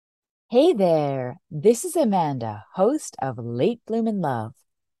Hey there, this is Amanda, host of Late Bloomin' Love.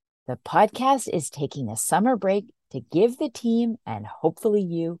 The podcast is taking a summer break to give the team and hopefully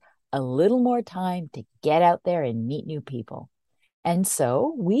you a little more time to get out there and meet new people. And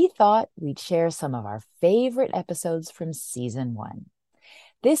so we thought we'd share some of our favorite episodes from season one.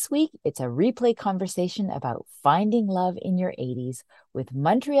 This week, it's a replay conversation about finding love in your 80s with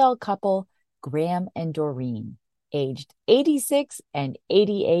Montreal couple Graham and Doreen, aged 86 and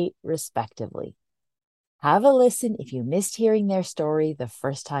 88, respectively. Have a listen if you missed hearing their story the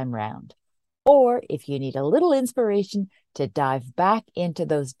first time round, or if you need a little inspiration to dive back into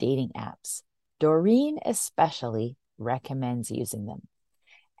those dating apps. Doreen especially recommends using them.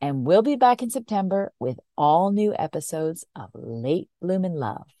 And we'll be back in September with all new episodes of Late Bloomin'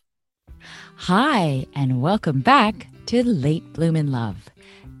 Love. Hi, and welcome back to Late Bloomin' Love,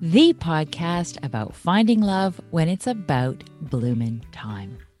 the podcast about finding love when it's about bloomin'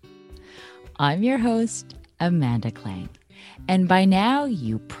 time. I'm your host, Amanda Klang, and by now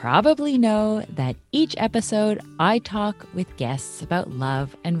you probably know that each episode I talk with guests about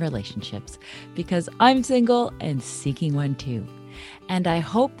love and relationships because I'm single and seeking one too. And I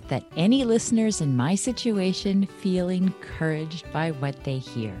hope that any listeners in my situation feel encouraged by what they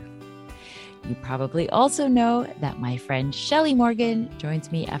hear. You probably also know that my friend Shelley Morgan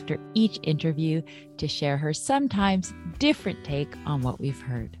joins me after each interview to share her sometimes different take on what we've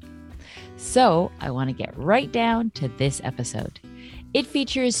heard. So I want to get right down to this episode. It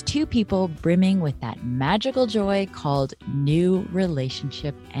features two people brimming with that magical joy called new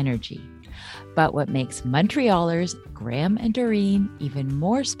relationship energy. But what makes Montrealers Graham and Doreen even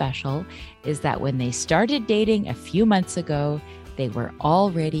more special is that when they started dating a few months ago, they were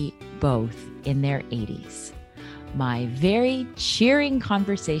already both in their 80s. My very cheering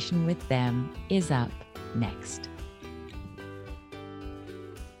conversation with them is up next.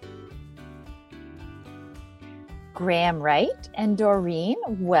 Graham Wright and Doreen,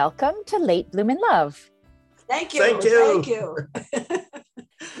 welcome to Late Bloomin' Love. Thank you. Thank you. Thank you.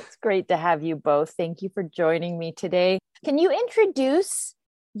 It's great to have you both. Thank you for joining me today. Can you introduce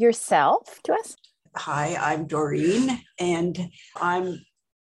yourself to us? Hi, I'm Doreen, and I'm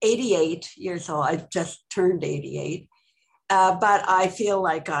 88 years old. I just turned 88, but I feel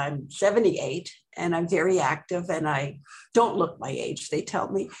like I'm 78, and I'm very active, and I don't look my age, they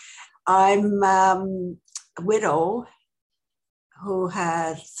tell me. I'm a widow who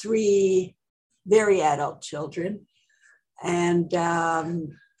has 3 very adult children, and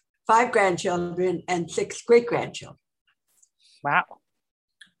 5 grandchildren and 6 great-grandchildren. Wow.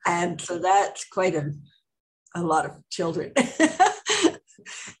 And so that's quite a lot of children.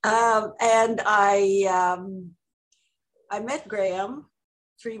 And I met Graham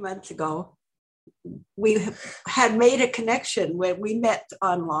 3 months ago. We had made a connection when we met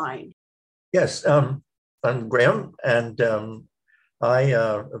online. Yes, I'm Graham, and I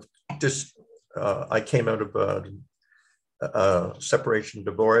I came out of a separation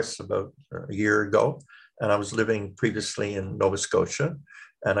divorce about a year ago, and I was living previously in Nova Scotia,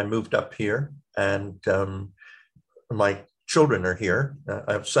 and I moved up here, and my children are here.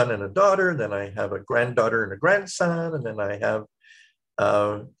 I have a son and a daughter, then I have a granddaughter and a grandson, and then I have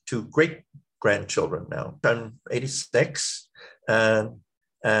 2 great grandchildren now. I'm 86, and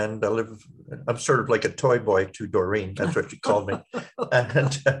I'm sort of like a toy boy to Doreen. That's what she called me.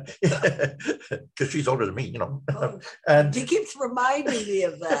 And because she's older than me, And He keeps reminding me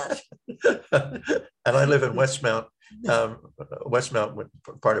of that. and I live in Westmount,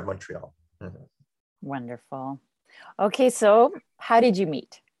 part of Montreal. Mhm. Wonderful. Okay, so how did you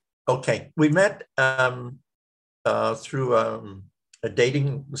meet? Okay, we met through a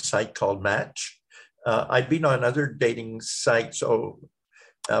dating site called Match. I'd been on other dating sites when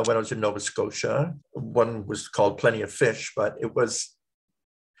I was in Nova Scotia. One was called Plenty of Fish, but it was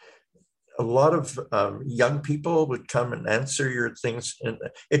a lot of young people would come and answer your things, and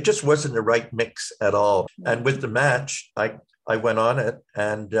it just wasn't the right mix at all. And with the Match, I went on it,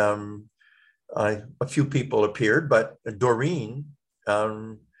 and a few people appeared, but Doreen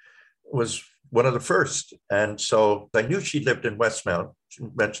was one of the first. And so I knew she lived in Westmount. She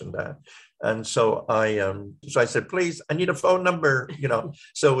mentioned that. And so I said, please, I need a phone number,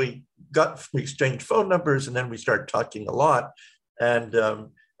 So we exchanged phone numbers, and then we started talking a lot. And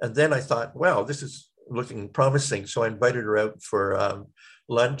then I thought, well, this is looking promising. So I invited her out for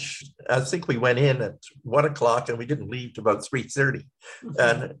lunch. I think we went in at 1:00 and we didn't leave till about 3:30.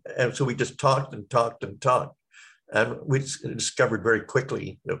 And so we just talked and talked and talked. And we discovered very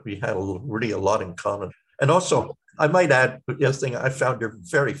quickly that we had really a lot in common. And also, I might add the other thing, I found her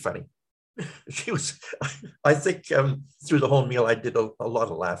very funny. She was, I think through the whole meal, I did a lot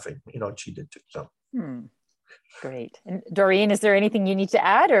of laughing, and she did too. So. Great. And Doreen, is there anything you need to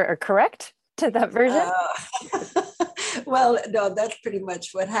add or correct to that version? Well, no, that's pretty much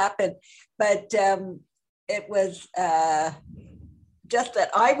what happened. But it was just that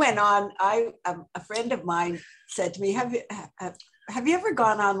I went on. A friend of mine said to me, "Have you ever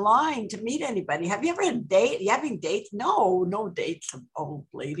gone online to meet anybody? Have you ever had a date? Are you having dates?" No dates, old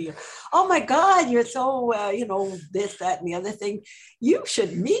lady. "Oh my God, you're so this, that, and the other thing. You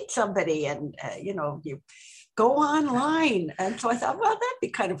should meet somebody, and you go online." And so I thought, well, that'd be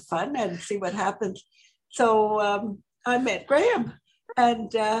kind of fun and see what happens. So I met Graham, and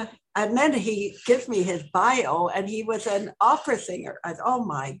then he gives me his bio, and he was an opera singer. I thought, oh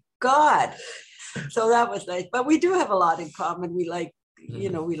my God. So that was nice. But we do have a lot in common. We like, we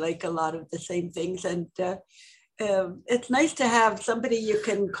like a lot of the same things. And it's nice to have somebody you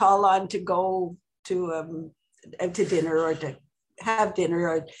can call on to go to dinner, or to have dinner,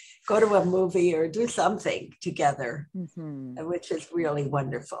 or go to a movie, or do something together, which is really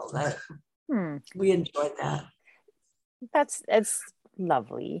wonderful. We enjoyed that. It's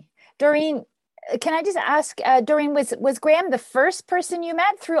lovely. Doreen, can I just ask, Doreen, was Graham the first person you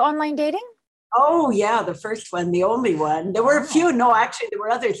met through online dating? Oh yeah, the first one, the only one. There were a few. No, actually, there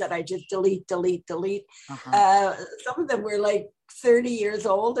were others that I just delete. Some of them were like 30 years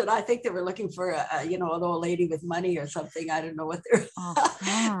old, and I think they were looking for an old lady with money or something. I don't know what they're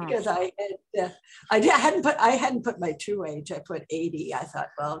because I hadn't put my true age. I put 80. I thought,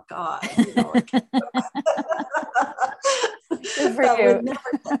 well, God, Good for you.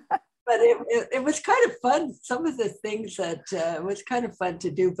 But it was kind of fun. Some of the things that was kind of fun to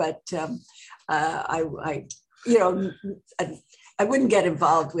do, but I wouldn't get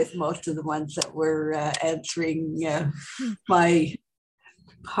involved with most of the ones that were answering my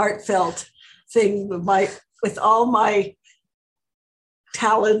heartfelt thing with all my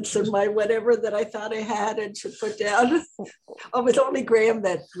talents and my whatever that I thought I had and should put down. It was only Graham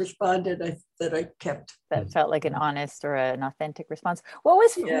that responded that I kept. That felt like an honest or an authentic response. What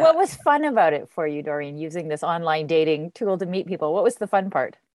was fun about it for you, Doreen, using this online dating tool to meet people? What was the fun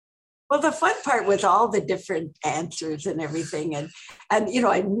part? Well, the fun part was all the different answers and everything. And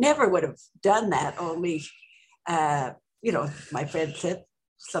I never would have done that, only, my friend said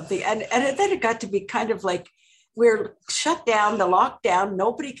something. And then it got to be kind of like, we're shut down, the lockdown,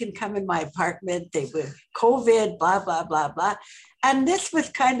 nobody can come in my apartment. They were COVID, blah, blah, blah, blah. And this was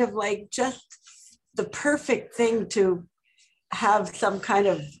kind of like just the perfect thing to have some kind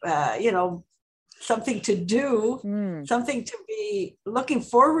of, something to do, something to be looking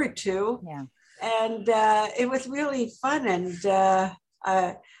forward to. Yeah. And it was really fun. And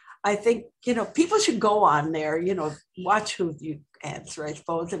I think, people should go on there, watch who you answer, I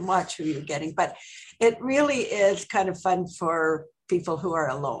suppose, and watch who you're getting. But it really is kind of fun for people who are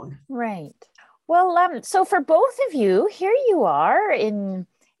alone. Right. Well, so for both of you, here you are in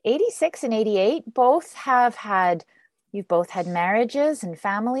 86 and 88, you've both had marriages and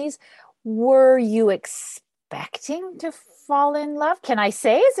families. Were you expecting to fall in love? Can I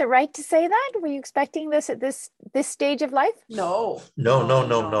say, is it right to say that? Were you expecting this at this stage of life? No.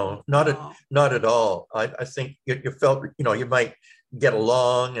 Not at all. I think you felt, you might get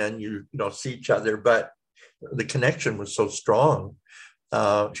along and you see each other, but the connection was so strong.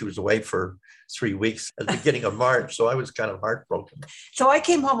 She was away for 3 weeks at the beginning of March, so I was kind of heartbroken. So I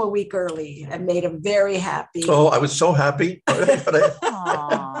came home a week early and made him very happy. Oh, I was so happy. But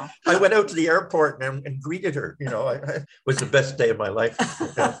I went out to the airport and greeted her. It was the best day of my life.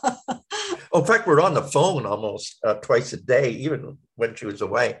 Oh, in fact, we're on the phone almost twice a day, even when she was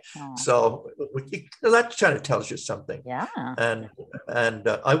away. So that kind of tells you something. Yeah. And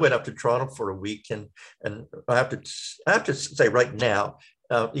I went up to Toronto for a week, and I have to say right now,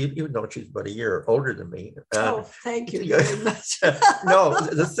 even though she's about a year older than me. Thank you very much. No,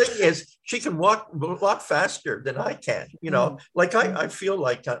 the thing is, she can walk faster than I can. Like I feel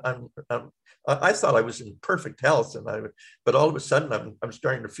like I thought I was in perfect health, but all of a sudden I'm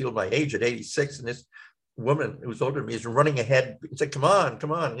starting to feel my age at 86, and this woman who's older than me is running ahead and said, "Come on,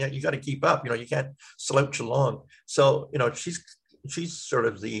 yeah, you got to keep up. You can't slouch along." So she's sort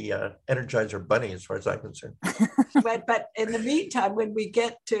of the Energizer Bunny as far as I'm concerned. But in the meantime, when we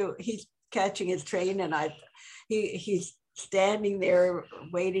get to, he's catching his train, and he's standing there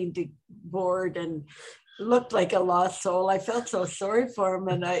waiting to board and looked like a lost soul. I felt so sorry for him,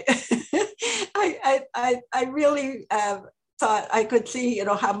 and I really thought I could see,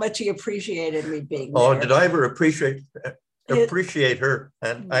 how much he appreciated me being there. Did I ever appreciate appreciate her.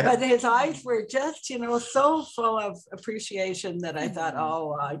 And but his eyes were just, so full of appreciation that I thought,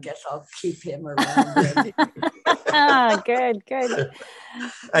 oh, I guess I'll keep him around. Good.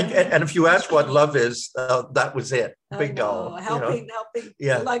 And if you ask what love is, that was it. Bingo. Helping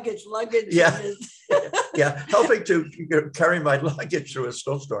luggage. Helping to carry my luggage through a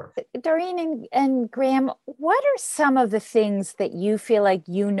snowstorm. Doreen and Graham, what are some of the things that you feel like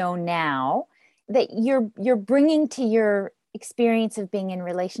you know now that you're bringing to your experience of being in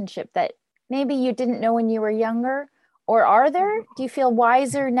relationship that maybe you didn't know when you were younger? Or are there? Do you feel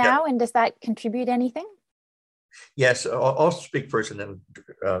wiser now? And does that contribute anything? Yes, I'll speak first and then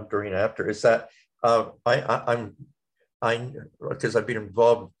Doreen after. Is that I'm because I've been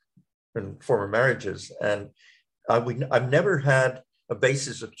involved in former marriages, and I've never had a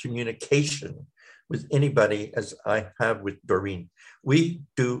basis of communication with anybody as I have with Doreen. We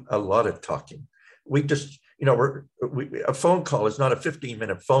do a lot of talking. We just, a phone call is not a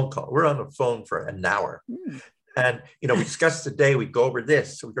 15-minute phone call. We're on the phone for an hour. And, we discuss the day, we go over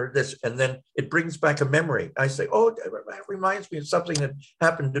this, and then it brings back a memory. I say, oh, that reminds me of something that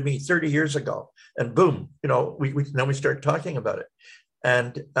happened to me 30 years ago. And boom, we start talking about it.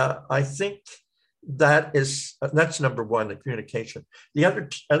 And I think that's number one, the communication. The other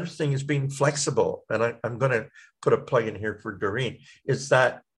thing is being flexible. And I'm going to put a plug in here for Doreen, is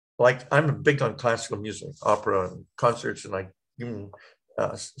that, like, I'm big on classical music, opera and concerts, and I even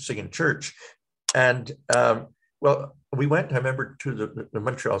sing in church. And we went, I remember, to the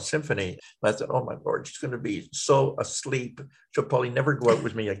Montreal Symphony. I thought, oh my Lord, she's going to be so asleep. She'll probably never go out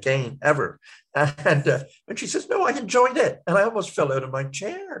with me again, ever. And she says, no, I enjoyed it. And I almost fell out of my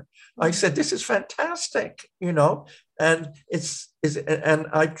chair. I said, this is fantastic, and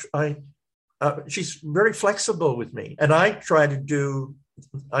she's very flexible with me. And I try to do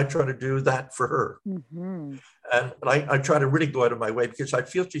that for her. Mm-hmm. And I try to really go out of my way because I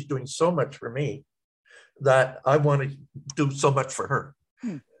feel she's doing so much for me that I want to do so much for her.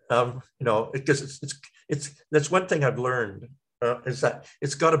 Because that's one thing I've learned is that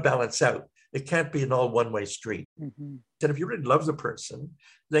it's got to balance out. It can't be an all one-way street. Mm-hmm. And if you really love the person,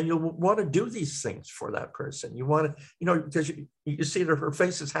 then you'll want to do these things for that person. You want to, because you see that her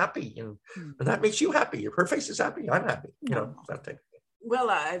face is happy, and that makes you happy. If her face is happy, I'm happy. That type.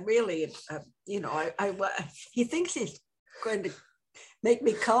 Well, I really, he thinks he's going to make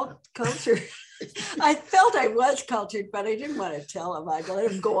me cultured. I felt I was cultured, but I didn't want to tell him. I'd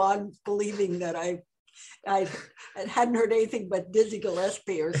let him go on believing that I hadn't heard anything but Dizzy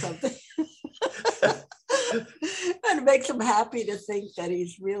Gillespie or something. And it makes him happy to think that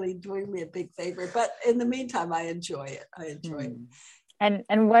he's really doing me a big favor. But in the meantime, I enjoy it. It.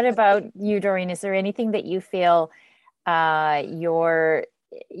 And what about you, Doreen? Is there anything that you feel your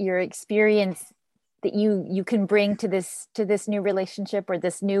experience that you can bring to this new relationship, or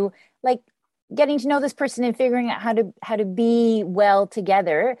this new, like, getting to know this person and figuring out how to be well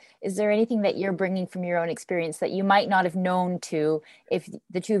together? Is there anything that you're bringing from your own experience that you might not have known to if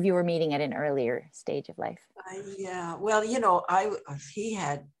the two of you were meeting at an earlier stage of life? Yeah, well, he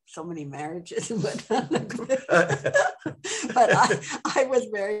had so many marriages and whatnot. But I was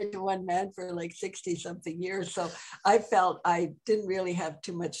married to one man for like 60 something years. So I felt I didn't really have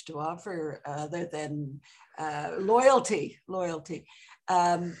too much to offer other than loyalty.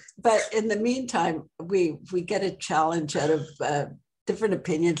 But in the meantime, we get a challenge out of different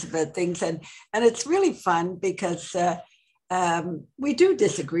opinions about things. And it's really fun because we do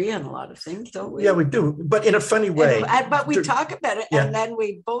disagree on a lot of things, don't we? Yeah, we do, but in a funny way. But we talk about it, and then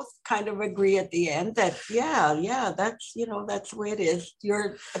we both kind of agree at the end that, that's the way it is.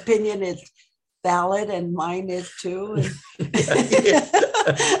 Your opinion is valid, and mine is too.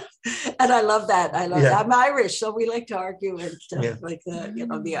 And I love that. That. I'm Irish, so we like to argue and stuff like that.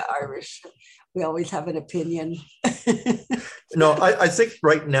 The Irish, we always have an opinion. No, I think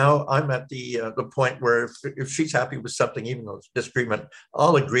right now I'm at the point where if she's happy with something, even though it's disagreement,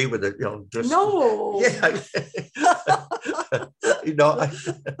 I'll agree with it. No. Yeah.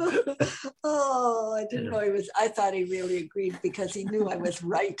 Oh, I didn't know he was. I thought he really agreed because he knew I was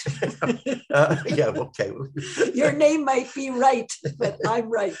right. Yeah. Okay. Your name might be right, but I'm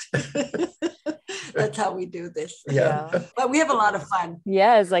right. That's how we do this. Yeah. But we have a lot of fun.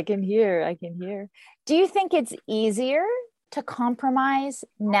 Yes, I can hear. Do you think it's easier to compromise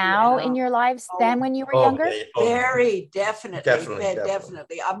now in your lives than when you were younger? Very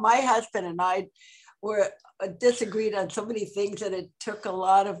definitely. My husband and I were disagreed on so many things, and it took a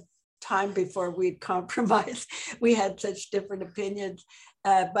lot of time before we'd compromise. We had such different opinions,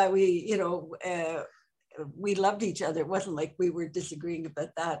 but we loved each other. It wasn't like we were disagreeing about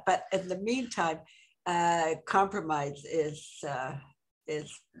that. But in the meantime, compromise is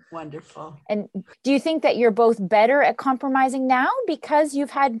wonderful. And do you think that you're both better at compromising now because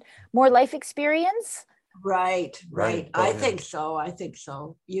you've had more life experience? Right. Oh, I think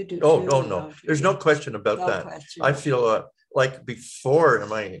so. You do Oh, too. no. There's no question about that. Question. I feel like before in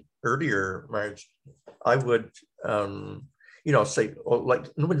my earlier marriage, I would, say, like,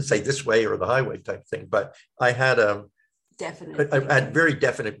 I wouldn't say this way or the highway type thing, but I had I had very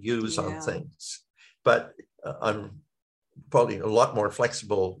definite views on things. But I'm probably a lot more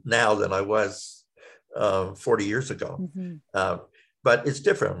flexible now than I was 40 years ago. But it's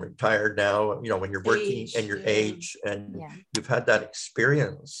different. I'm retired now, when you're working and your age and you've had that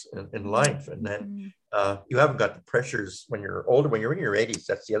experience in life. And then you haven't got the pressures when you're older. When you're in your 80s,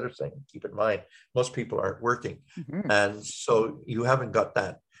 that's the other thing. Keep in mind, most people aren't working. And so you haven't got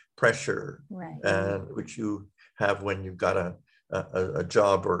that pressure, which you have when you've got a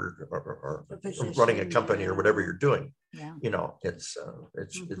job or running a company or whatever you're doing. It's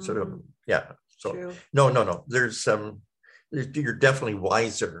sort of, So true. No. There's you're definitely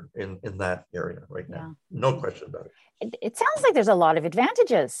wiser in that area right now. No question about it. It sounds like there's a lot of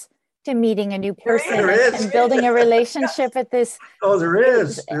advantages to meeting a new person and building a relationship at this. Oh, there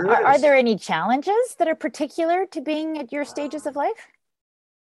is. Are there any challenges that are particular to being at your stages of life?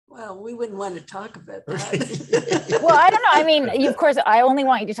 Well, we wouldn't want to talk about that. Well, I don't know. I mean, of course, I only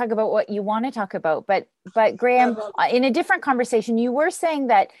want you to talk about what you want to talk about. But Graham, in a different conversation, you were saying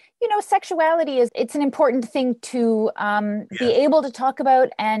that, sexuality it's an important thing to be able to talk about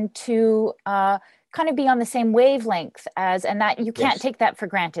and to kind of be on the same wavelength and that you can't take that for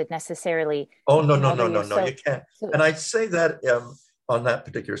granted necessarily. Oh, no, you can't. And I'd say that on that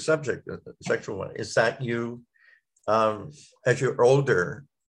particular subject, the sexual one, is that you, as you're older,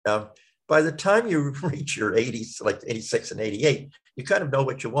 by the time you reach your 80s, like 86 and 88, you kind of know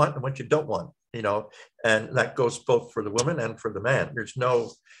what you want and what you don't want, and that goes both for the woman and for the man. There's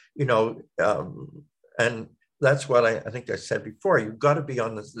no, and that's what I think I said before. You've got to be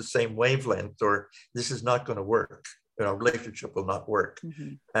on the same wavelength, or this is not going to work. Relationship will not work.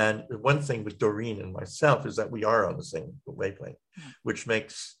 And the one thing with Doreen and myself is that we are on the same wavelength, which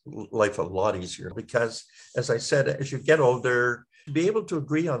makes life a lot easier. Because, as I said, as you get older, to be able to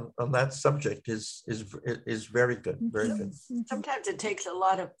agree on that subject is very good, very good. Sometimes it takes a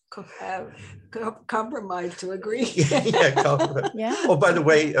lot of compromise to agree. Compromise. Oh, by the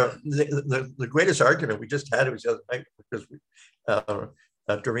way, the greatest argument we just had was the other night because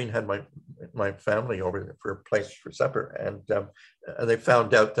Doreen had my family over for a place for supper, and they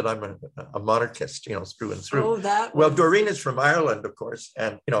found out that I'm a monarchist, through and through. Well, Doreen is from Ireland, of course,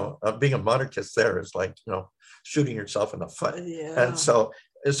 and being a monarchist there is like shooting yourself in the foot. And so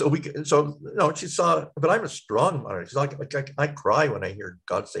she saw, but I'm a strong monarchist. Like I cry when I hear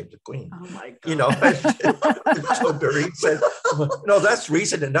 "God Save the Queen." Oh my God! So Doreen said, "No, that's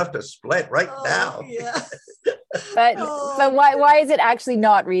reason enough to split right now." Yeah. But why is it actually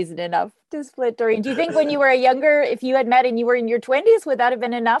not reason enough to split, Doreen? Do you think when you were younger, if you had met and you were in your 20s, would that have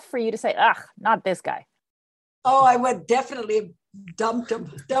been enough for you to say, not this guy? Oh, I would definitely have dumped him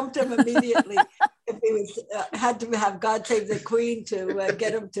immediately if he was had to have God Save the Queen to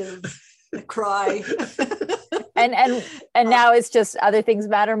get him to cry. And now it's just other things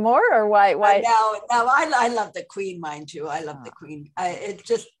matter more, or why? Now I love the Queen, mind you. I love the Queen. It's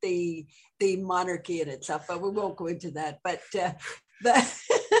just the monarchy in itself, but we won't go into that. But if that's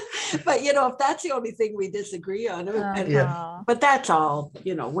the only thing we disagree on, but that's all.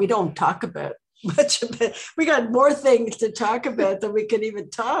 We don't talk about much of it. We got more things to talk about than we can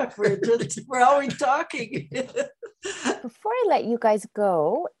even talk. We're always talking. Before I let you guys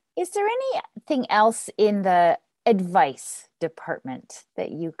go, is there anything else in the advice department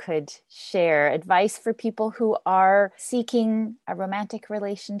that you could share? Advice for people who are seeking a romantic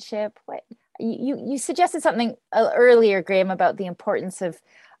relationship? What you suggested something earlier, Graham, about the importance of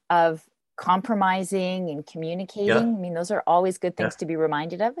compromising and communicating. I mean, those are always good things to be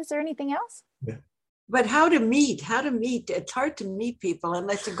reminded of. Is there anything else? But how to meet? It's hard to meet people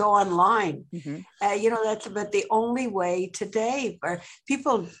unless you go online. That's about the only way today. For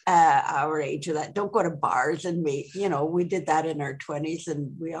people our age that don't go to bars and meet. We did that in our 20s,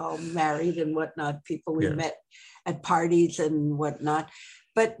 and we all married and whatnot. People we met at parties and whatnot.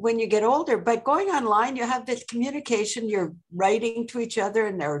 But when you get older, but going online, you have this communication. You're writing to each other,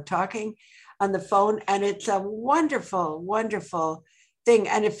 and they're talking on the phone, and it's a wonderful, wonderful thing.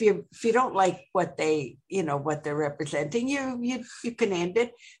 And if you don't like what what they're representing, you can end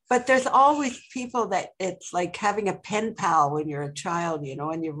it. But there's always people that it's like having a pen pal when you're a child,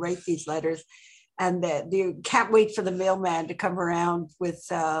 and you write these letters, and you can't wait for the mailman to come around with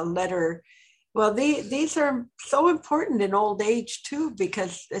a letter Well, these are so important in old age too,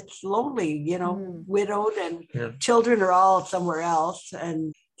 because it's lonely, widowed and children are all somewhere else.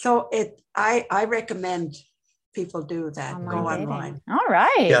 And so I recommend people do that, go online. All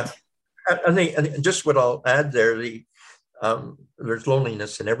right. Yeah. And just what I'll add there, there's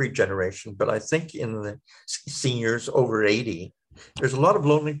loneliness in every generation, but I think in the seniors over 80, there's a lot of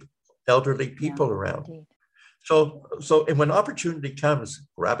lonely elderly people around. Indeed. So and when opportunity comes,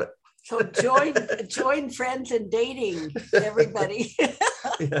 grab it. So join friends in dating, everybody.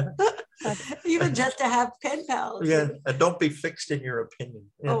 Even just to have pen pals. Yeah, and don't be fixed in your opinion.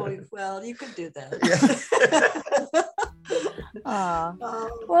 Oh, well, you could do that.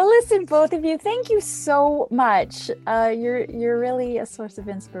 Well, listen, both of you, thank you so much. You're really a source of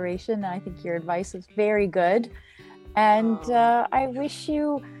inspiration. I think your advice is very good. And I wish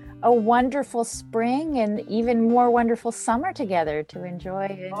you a wonderful spring and even more wonderful summer together to enjoy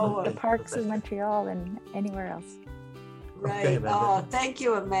in the parks of Montreal and anywhere else. Right. Okay, thank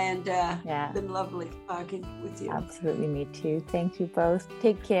you, Amanda. Yeah. It's been lovely talking with you. Absolutely. Me too. Thank you both.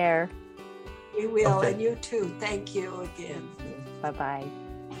 Take care. We will. Okay. And you too. Thank you again. Bye-bye.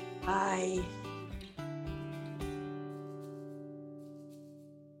 Bye.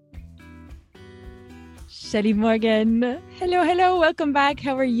 Shelly Morgan. Hello. Welcome back.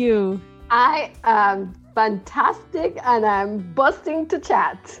 How are you? I am fantastic and I'm busting to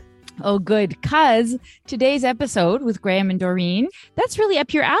chat. Oh, good. Because today's episode with Graham and Doreen, that's really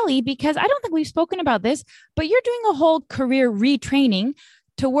up your alley because I don't think we've spoken about this, but you're doing a whole career retraining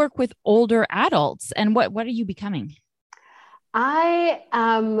to work with older adults. And what are you becoming? I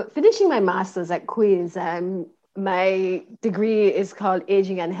am finishing my master's at Queen's. My degree is called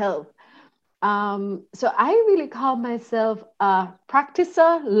Aging and Health. So I really call myself a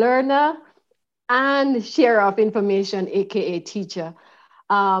practicer, learner, and sharer of information, aka teacher,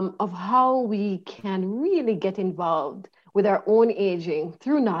 of how we can really get involved with our own aging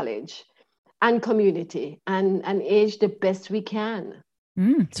through knowledge and community and age the best we can.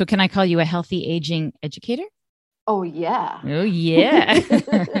 So can I call you a healthy aging educator? Oh, yeah. Oh, yeah.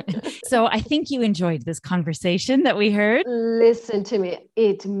 So I think you enjoyed this conversation that we heard. Listen to me.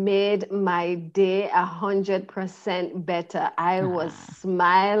 It made my day 100% better. I was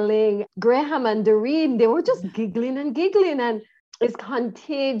smiling. Graham and Doreen, they were just giggling and it's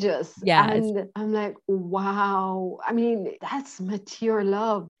contagious. Yeah. And I'm like, wow. I mean, that's mature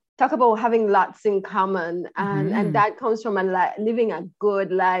love. Talk about having lots in common. And that comes from living a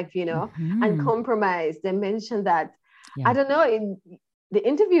good life, and compromise. They mentioned that, I don't know, the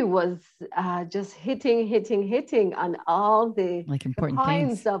interview was just hitting on all the important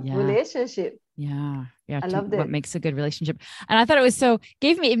points things of relationship. Yeah. I loved it. What makes a good relationship. And I thought it was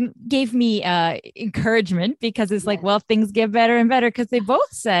gave me encouragement because it's like, well, things get better and better because they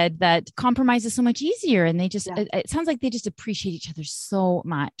both said that compromise is so much easier. And they just, it sounds like they just appreciate each other so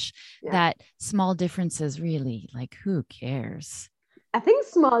much that small differences really, like, who cares? I think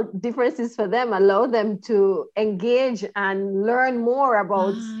small differences for them allow them to engage and learn more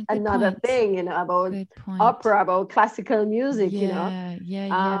about another thing, about opera, about classical music, Yeah.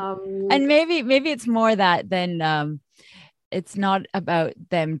 And maybe it's more that than it's not about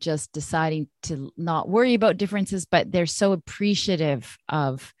them just deciding to not worry about differences, but they're so appreciative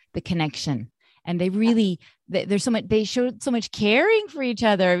of the connection. And they really, there's so much, they showed so much caring for each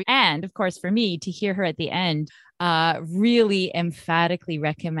other. And of course, for me to hear her at the end, really emphatically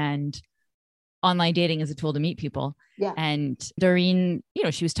recommend online dating as a tool to meet people. Yeah. And Doreen,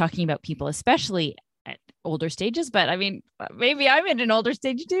 she was talking about people, especially at older stages, but I mean, maybe I'm in an older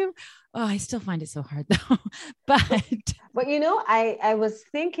stage too. Oh, I still find it so hard though. But I was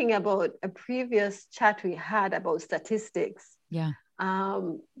thinking about a previous chat we had about statistics. Yeah.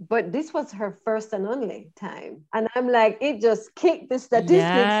 But this was her first and only time. And I'm like, it just kicked the statistics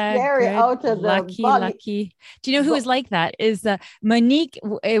scary out of the body. Lucky. Do you know who is like that? Is Monique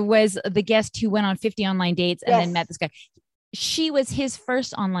was the guest who went on 50 online dates and then met this guy. She was his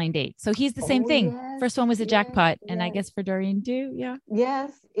first online date. So he's the same thing. Yes, first one was a jackpot. Yes. And I guess for Doreen too. Yeah.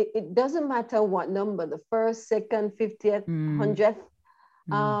 Yes. It doesn't matter what number, the first, second, 50th, 100th.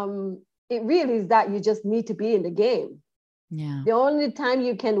 It really is that you just need to be in the game. Yeah. The only time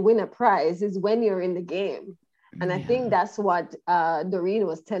you can win a prize is when you're in the game. And I think that's what Doreen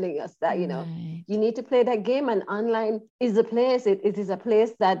was telling us, that, you need to play that game, and online is a place. It is a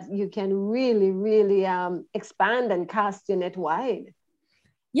place that you can really, really expand and cast your net wide.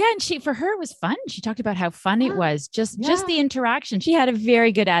 Yeah. And for her, it was fun. She talked about how fun it was, just the interaction. She had a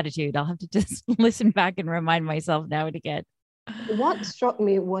very good attitude. I'll have to just listen back and remind myself now and again. What struck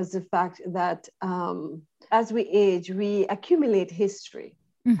me was the fact that as we age, we accumulate history.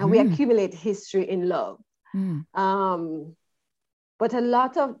 and we accumulate history in love. But a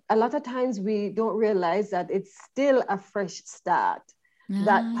lot of times we don't realize that it's still a fresh start.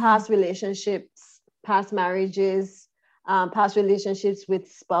 That past relationships, past marriages, past relationships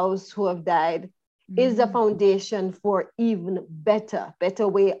with spouse who have died is the foundation for even better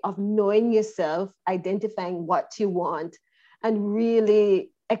way of knowing yourself, identifying what you want, and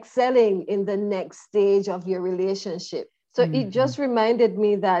really excelling in the next stage of your relationship. So it just reminded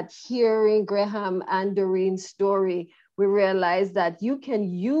me that hearing Graham and Doreen's story, we realized that you can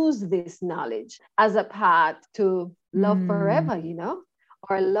use this knowledge as a path to love forever, you know,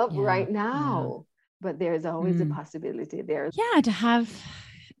 or love right now. But there's always a possibility there. Yeah, to have,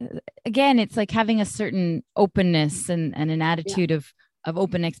 again, it's like having a certain openness and an attitude of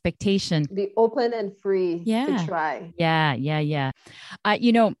open expectation. Be open and free to try. Yeah.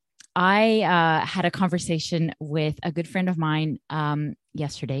 You know, I had a conversation with a good friend of mine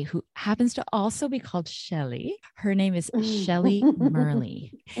yesterday who happens to also be called Shelley. Her name is Shelley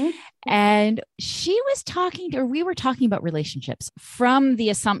Murley. And we were talking about relationships from the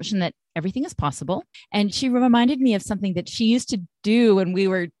assumption that everything is possible. And she reminded me of something that she used to do when we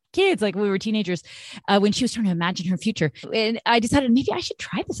were kids, like we were teenagers, when she was trying to imagine her future. And I decided maybe I should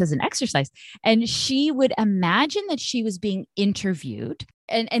try this as an exercise. And she would imagine that she was being interviewed.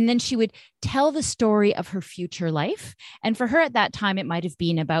 And then she would tell the story of her future life. And for her at that time, it might have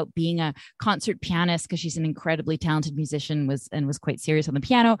been about being a concert pianist because she's an incredibly talented musician was quite serious on the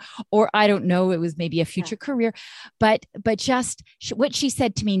piano. Or I don't know, it was maybe a future career. But just what she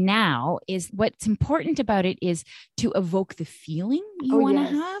said to me now is what's important about it is to evoke the feeling you want to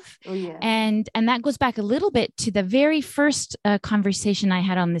have. And that goes back a little bit to the very first conversation I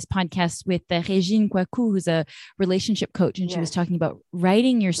had on this podcast with Régine Kouakou, who's a relationship coach. And she was talking about writing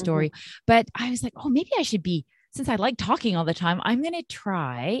your story. But I was like, oh, maybe I should be, since I like talking all the time, I'm going to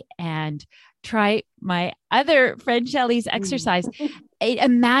try my other friend Shelley's exercise.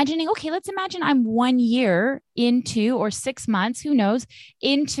 Imagining, okay, let's imagine I'm 1 year into, or 6 months, who knows,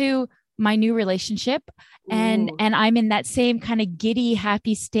 into my new relationship. And I'm in that same kind of giddy,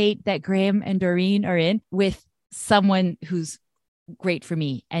 happy state that Graham and Doreen are in with someone who's great for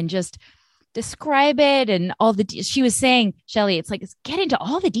me, and just describe it. And she was saying, Shelley, it's like, get into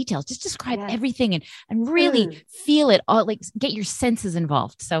all the details, just describe everything and really feel it all, like get your senses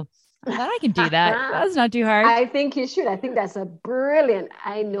involved. So I thought I can do that. That's not too hard. I think you should. I think that's a brilliant.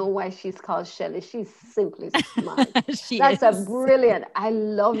 I know why she's called Shelley. She's simply smart. That's a brilliant. I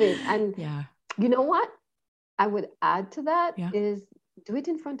love it. And you know what I would add to that is do it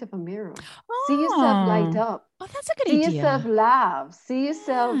in front of a mirror. See yourself light up. Oh, that's a good idea. See yourself laugh. See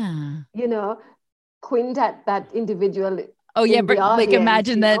yourself, quint at that individual. Oh yeah, but like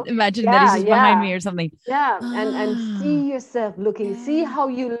imagine that he's behind me or something. Yeah, and see yourself looking. See how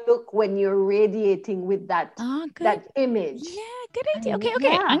you look when you're radiating with that that image. Yeah, good idea.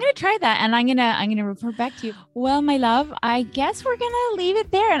 Okay. I'm gonna try that, and I'm gonna report back to you. Well, my love, I guess we're gonna leave it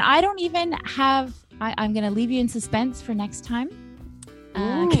there, and I don't even have. I'm gonna leave you in suspense for next time.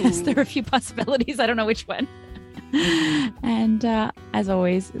 Because there are a few possibilities. I don't know which one. And as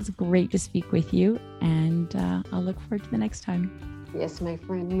always, it's great to speak with you. And I'll look forward to the next time. Yes, my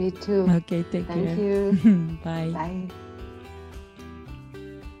friend. Me too. Okay, take care. Thank you. Bye. Bye.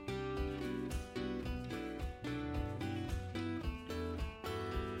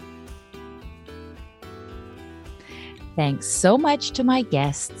 Thanks so much to my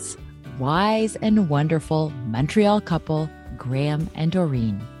guests, wise and wonderful Montreal couple, Graham and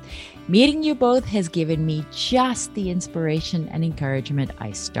Doreen. Meeting you both has given me just the inspiration and encouragement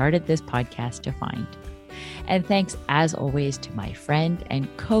I started this podcast to find. And thanks, as always, to my friend and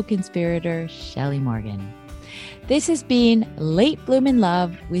co-conspirator, Shelley Morgan. This has been Late Bloomin'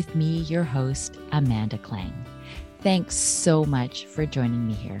 Love with me, your host, Amanda Klang. Thanks so much for joining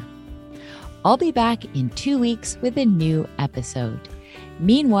me here. I'll be back in 2 weeks with a new episode.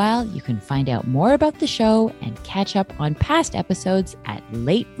 Meanwhile, you can find out more about the show and catch up on past episodes at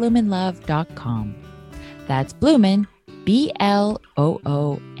latebloominlove.com. That's Bloomin', BLOOMIN.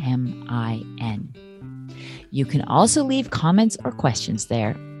 You can also leave comments or questions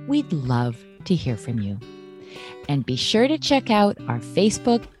there. We'd love to hear from you. And be sure to check out our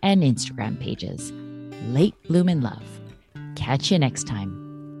Facebook and Instagram pages. Late Bloomin' Love. Catch you next time.